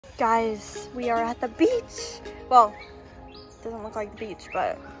Guys, we are at the beach. Well, it doesn't look like the beach,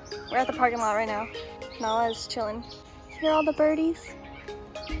 but we're at the parking lot right now. Nala is chilling. Hear all the birdies?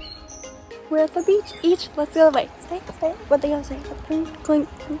 We're at the beach. Each, let's go the other way. Stay. What they gonna say? Clink, clink.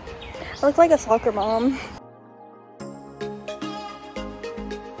 I look like a soccer mom.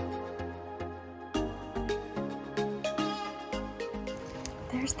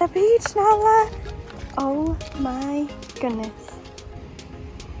 There's the beach, Nala. Oh my goodness.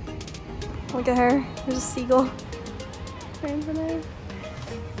 Look at her. There's a seagull right in front of her.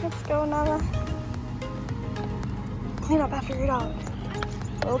 Let's go, Nala. Clean up after your dog.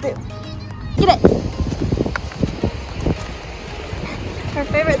 Will do. Get it! Her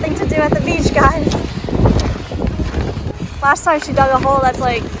favorite thing to do at the beach, guys. Last time she dug a hole that's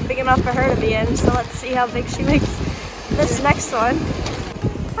like big enough for her to be in, so let's see how big she makes this next one.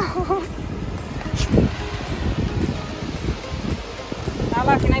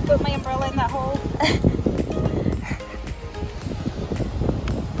 Nala, can I put my umbrella in that hole?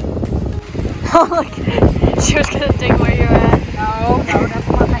 Oh, look. She was gonna dig where you're at. No, that's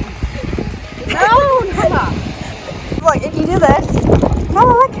mine. No, Nala. Look, if you do this.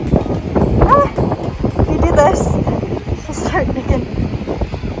 Nala, look. Nala. If you do this, she'll start digging.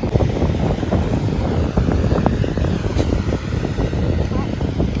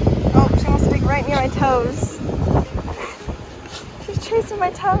 Oh, she wants to dig right near my toes. She's chasing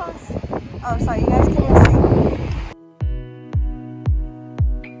my toes. Oh, sorry, you guys can't even see.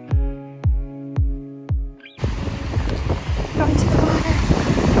 Going to the water.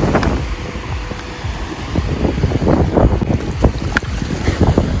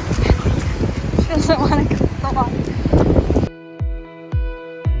 She doesn't want to go to the water.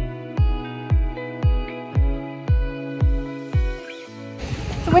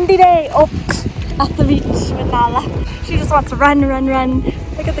 It's a windy day. Oh, at the beach with Nala. She just wants to run.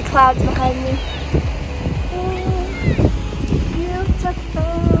 Look at the clouds behind me. Oh, beautiful.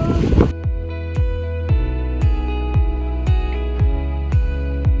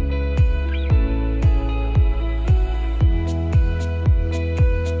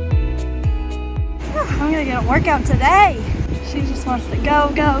 I'm gonna get a workout today. She just wants to go.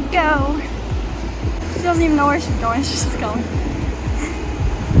 She doesn't even know where she's going. She's just going.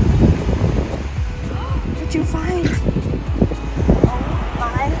 What'd you find? Oh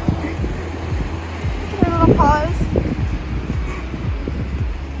my. Look at her little paws.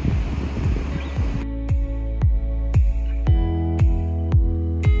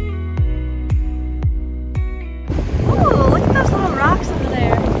 Oh, look at those little rocks over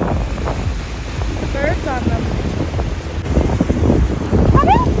there. Birds on them. Come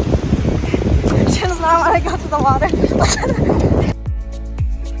in. She does not want to go to the water. Look at her.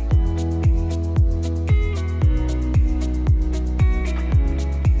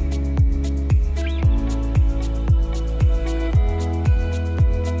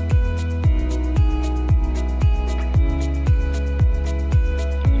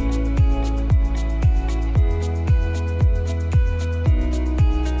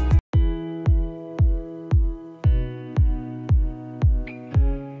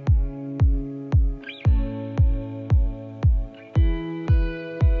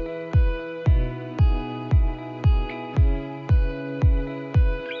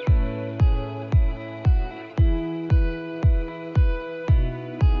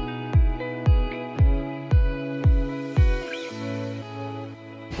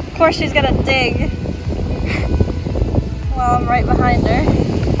 Of course she's gonna dig while I'm right behind her.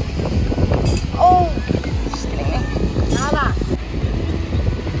 Oh, she's getting me. Nala.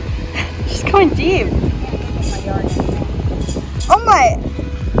 She's going deep. Oh my God. Oh my!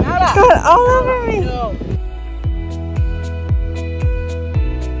 Nala. God, all over me. No.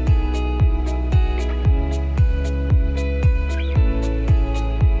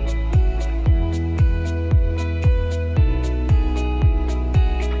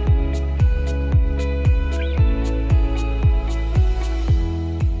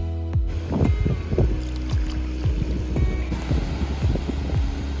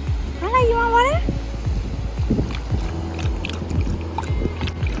 You want water?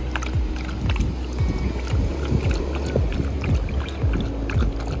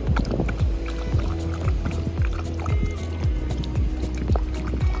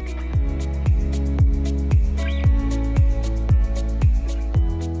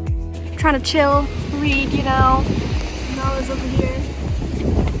 Trying to chill, read, you know. Nala's over here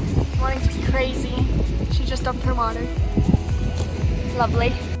wanting to be crazy. She just dumped her water.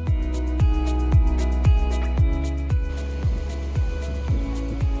 Lovely.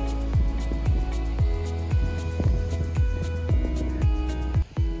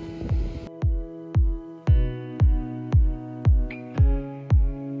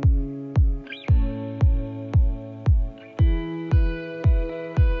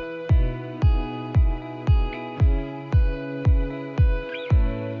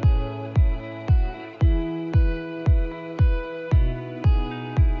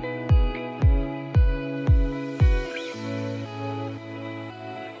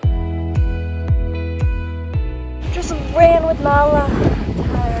 Nala,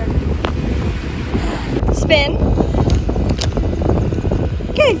 tired. Spin.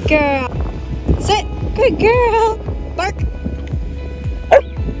 Good girl. Sit. Good girl. Bark.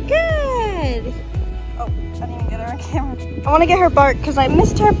 Good. Oh, I didn't even get her on camera. I want to get her bark because I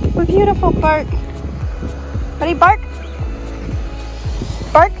missed her beautiful bark. Ready? Bark.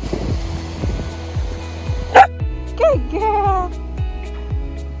 Bark. Good girl.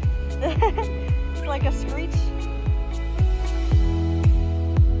 It's like a screech.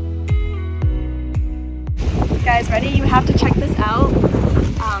 Guys, ready? You have to check this out.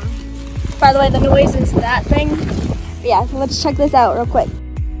 By the way, the noise is that thing. But yeah, let's check this out real quick.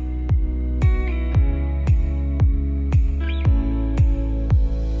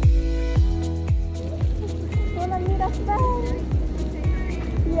 Wanna meet us there?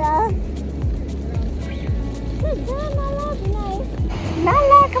 Yeah. Good girl, Nala. Be nice.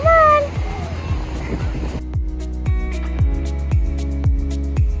 Nala, come on.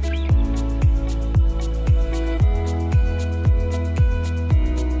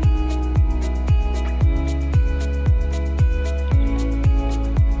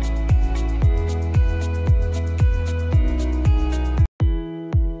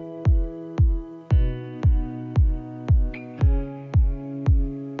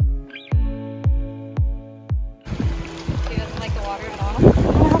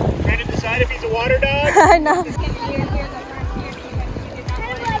 If he's a water dog? I know.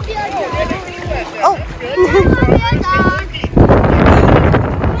 Oh.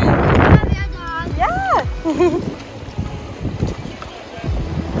 Yeah.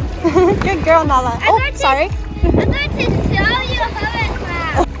 Good girl, Nala. Oh, sorry. I'm going to show you how it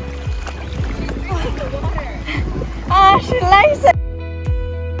claps. Ah, she likes it.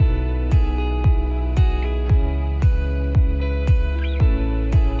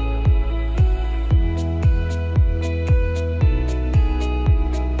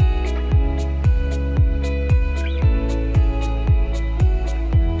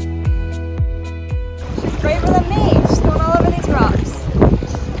 Braver than me. She's going all over these rocks.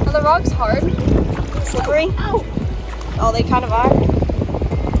 Are the rocks hard? Slippery? Oh, they kind of are.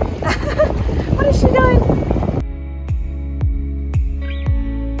 What is she doing?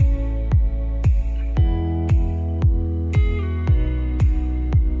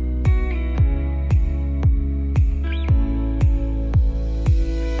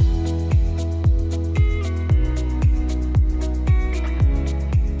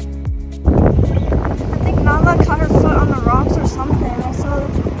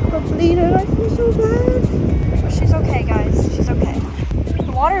 I feel so bad. But she's okay, guys. She's okay.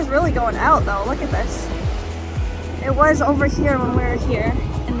 The water is really going out, though. Look at this. It was over here when we were here.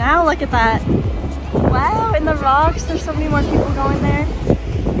 And now look at that. Wow, in the rocks. There's so many more people going there.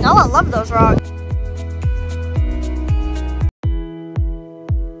 Nala loved those rocks.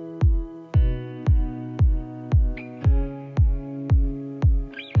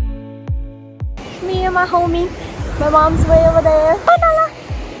 Me and my homie. My mom's way over there. Oh, Nala.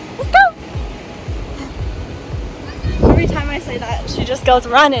 Let's go! Every time I say that, she just goes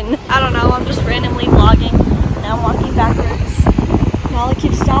running. I don't know, I'm just randomly vlogging. Now I'm walking backwards. Nala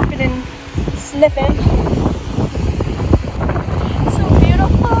keeps stopping and sniffing. It's so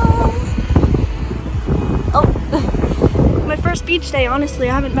beautiful. Oh, my first beach day, honestly.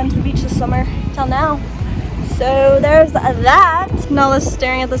 I haven't been to the beach this summer till now. So there's that. Nala's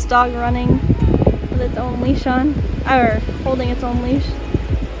staring at this dog running with its own leash on. Or holding its own leash.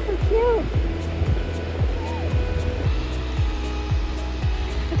 So cute.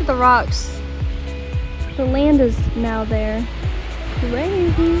 Look at the rocks. The land is now there.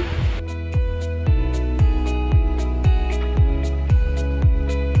 Crazy.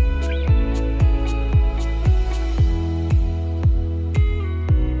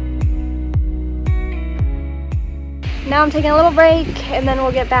 Now I'm taking a little break and then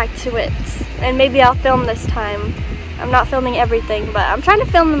we'll get back to it. And maybe I'll film this time. I'm not filming everything, but I'm trying to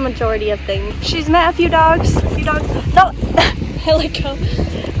film the majority of things. She's met a few dogs. No, I let go.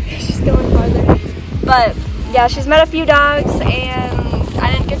 She's going farther. But yeah, she's met a few dogs and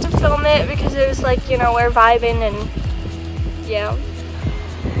I didn't get to film it because it was like, you know, we're vibing and yeah.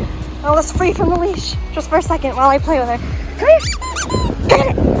 Oh, let's free from the leash just for a second while I play with her. Come here.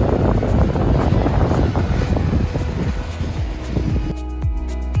 Get it.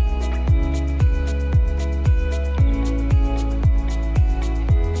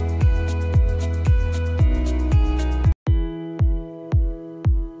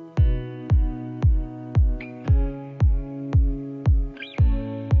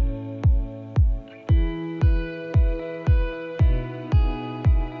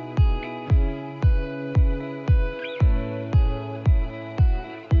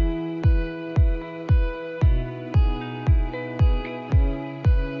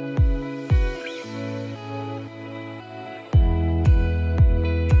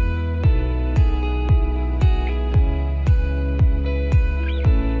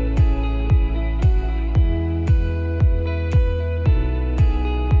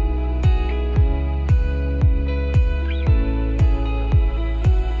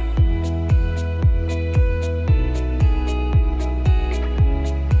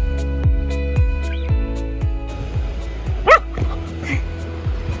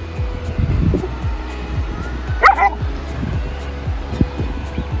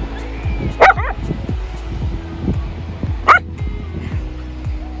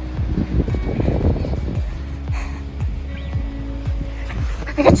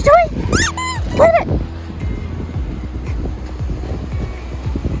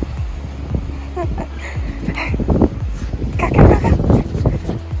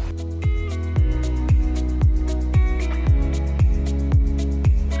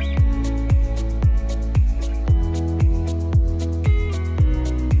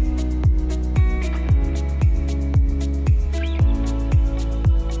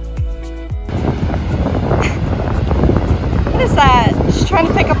 trying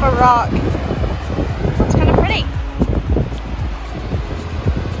to pick up a rock. It's kind of pretty.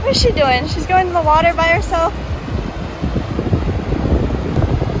 What is she doing? She's going to the water by herself.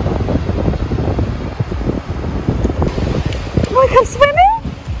 Wanna come swimming?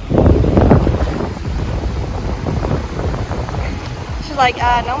 She's like,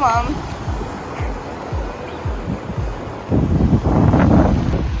 no, Mom.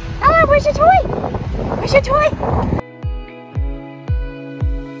 Ella, where's your toy? Where's your toy?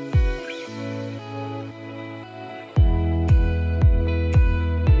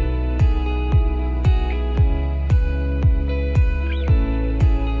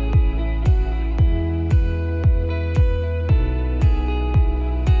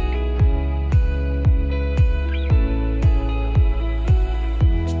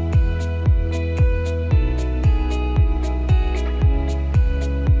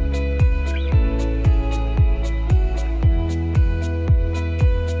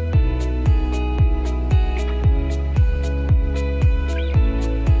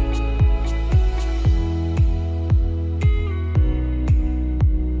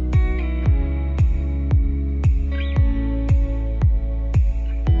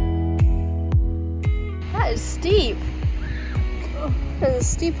 Steep. There's a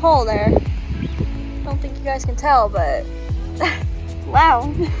steep hole there. I don't think you guys can tell, but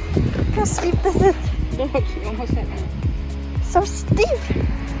wow, look how steep this is. So steep.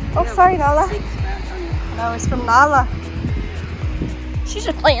 Oh, sorry, Nala. No, it's from Nala. She's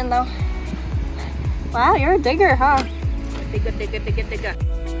just playing though. Wow, you're a digger, huh? Digger, digger, digger, digger.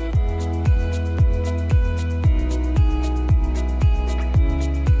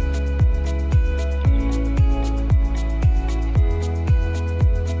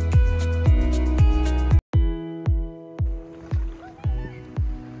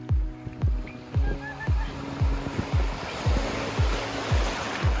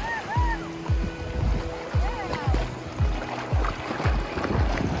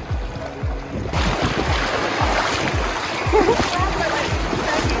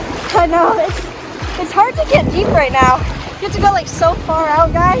 I know, it's hard to get deep right now. You have to go like so far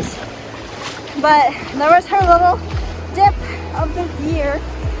out, guys. But there was her little dip of the year.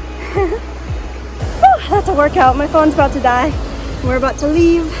 Whew, that's a workout. My phone's about to die. We're about to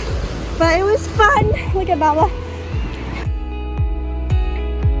leave, but it was fun. Look at Nala.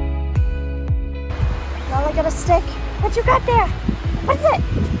 Nala got a stick. What you got there? What is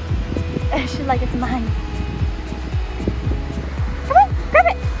it? She's like, it's mine. Come on, grab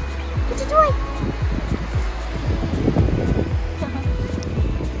it. Get your toy.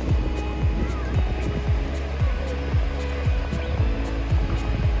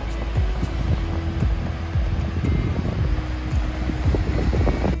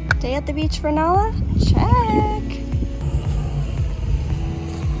 Day at the beach for Nala? Check.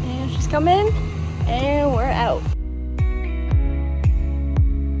 And she's coming, and we're out.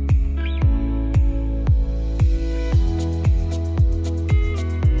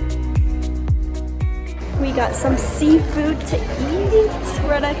 We got some seafood to eat.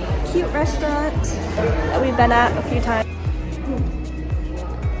 We're at a cute restaurant that we've been at a few times.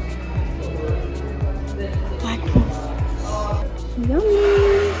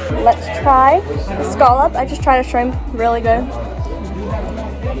 Yummy. Let's try the scallop. I just tried a shrimp. Really good.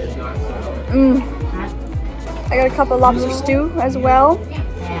 I got a cup of lobster stew as well.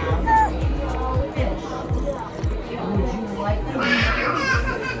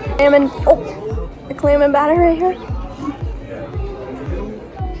 Salmon. Oh. Clam and batter right here.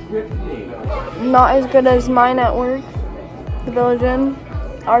 Not as good as mine at work, the Village Inn.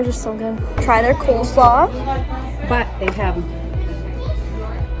 Ours is so good. Try their coleslaw. But they have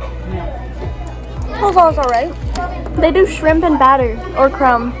Coleslaw's alright. They do shrimp and batter or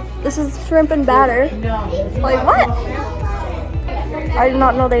crumb. This is shrimp and batter. Like what? I did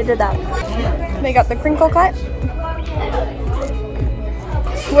not know they did that. They got the crinkle cut.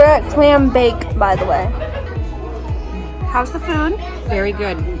 We're at Clam Bake, by the way. How's the food? very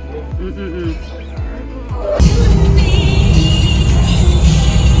good.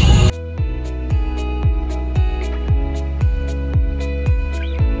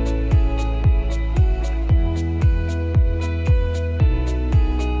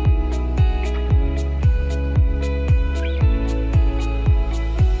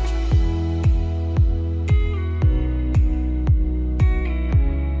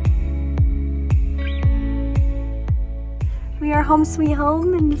 We are home sweet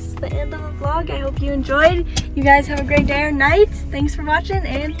home, and this is the end of the vlog. I hope you enjoyed. You guys have a great day or night. Thanks for watching,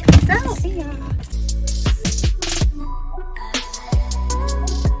 and peace out. See ya.